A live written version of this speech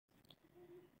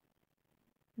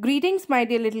Greetings, my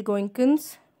dear little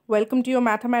Goenkans. Welcome to your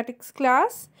mathematics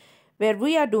class, where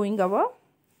we are doing our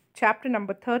chapter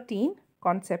number 13,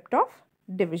 concept of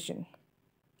division.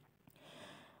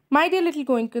 My dear little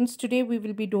Goenkans, today we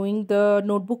will be doing the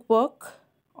notebook work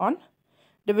on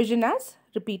division as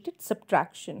repeated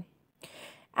subtraction.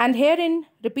 And here in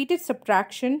repeated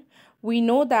subtraction, we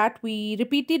know that we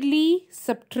repeatedly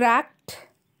subtract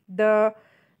the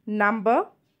number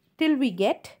till we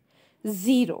get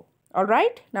 0.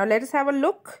 Alright, now let us have a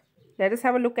look. Let us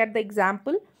have a look at the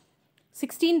example.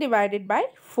 16 divided by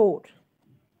 4.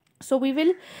 So we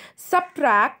will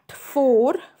subtract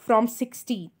 4 from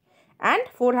 16. And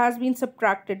 4 has been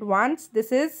subtracted once.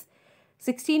 This is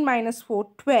 16 minus 4,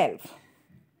 12.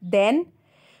 Then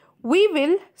we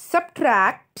will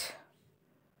subtract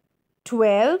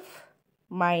 12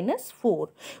 minus 4.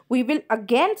 We will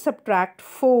again subtract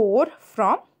 4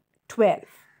 from 12.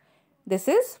 This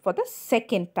is for the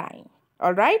second time.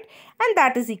 Alright. And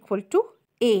that is equal to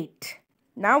 8.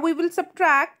 Now we will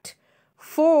subtract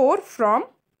 4 from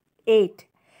 8.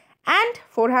 And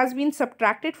 4 has been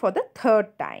subtracted for the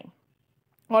third time.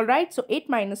 Alright. So 8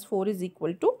 minus 4 is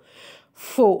equal to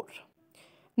 4.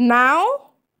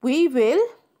 Now we will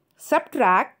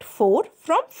subtract 4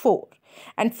 from 4.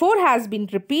 And 4 has been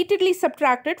repeatedly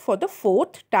subtracted for the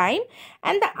fourth time.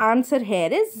 And the answer here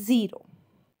is 0.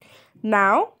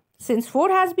 Now, since 4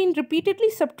 has been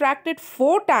repeatedly subtracted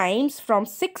 4 times from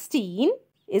 16,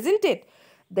 isn't it?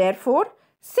 Therefore,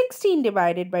 16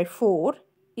 divided by 4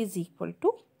 is equal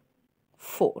to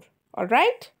 4.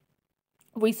 Alright?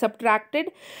 We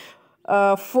subtracted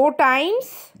 4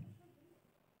 times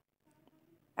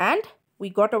and we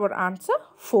got our answer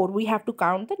 4. We have to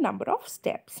count the number of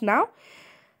steps. Now,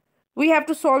 we have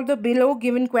to solve the below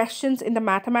given questions in the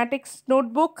mathematics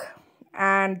notebook.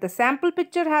 And the sample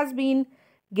picture has been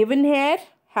given here.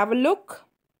 Have a look.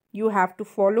 You have to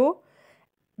follow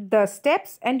the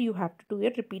steps and you have to do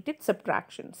a repeated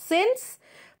subtraction. Since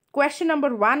question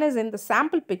number 1 is in the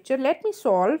sample picture, let me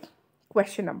solve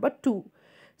question number 2.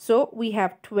 So we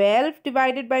have 12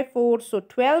 divided by 4. So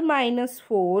 12 minus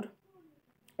 4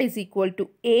 is equal to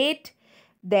 8.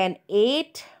 Then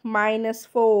 8 minus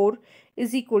 4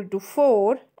 is equal to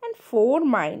 4. And 4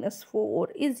 minus 4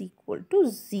 is equal to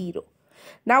 0.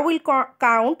 Now we'll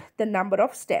count the number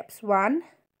of steps. 1,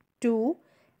 2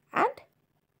 and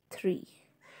 3.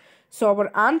 So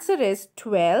our answer is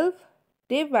 12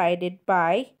 divided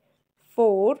by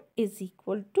 4 is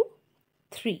equal to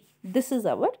 3. This is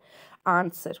our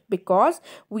answer because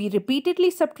we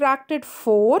repeatedly subtracted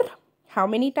 4. How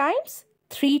many times?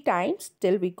 3 times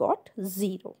till we got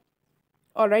 0.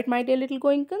 Alright, my dear little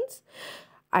Goenkans.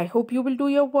 I hope you will do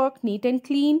your work neat and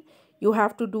clean. You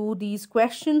have to do these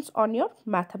questions on your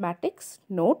mathematics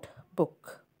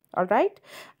notebook. Alright,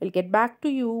 I'll get back to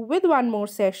you with one more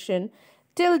session.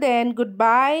 Till then,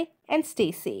 goodbye and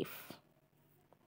stay safe.